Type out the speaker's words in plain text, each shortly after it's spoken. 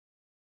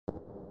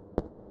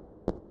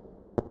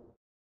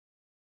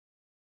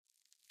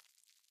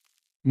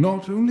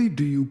Not only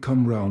do you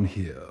come round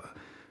here,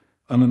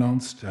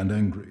 unannounced and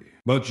angry,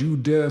 but you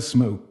dare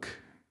smoke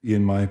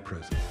in my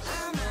presence.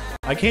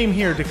 I came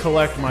here to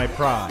collect my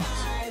prize.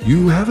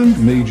 You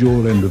haven't made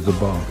your end of the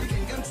bargain.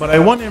 But I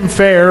won him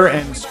fair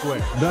and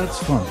square. That's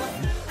fine.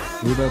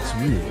 Well, that's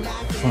real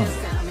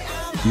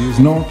fun. He is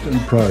not a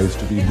prize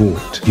to be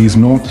bought. He's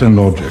not an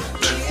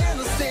object.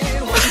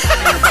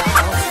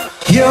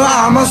 You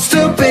are my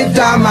stupid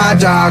dumb my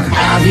dog.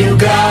 Have you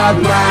got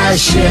my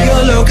shit?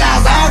 You look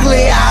as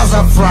ugly as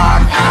a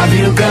frog. Have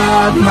you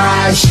got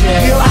my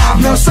shit? You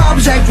have no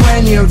subject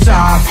when you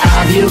talk.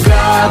 Have you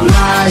got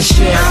my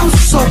shit? I'm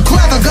so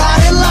clever, got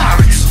it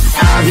locked.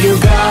 Have you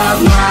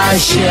got my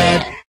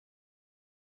shit?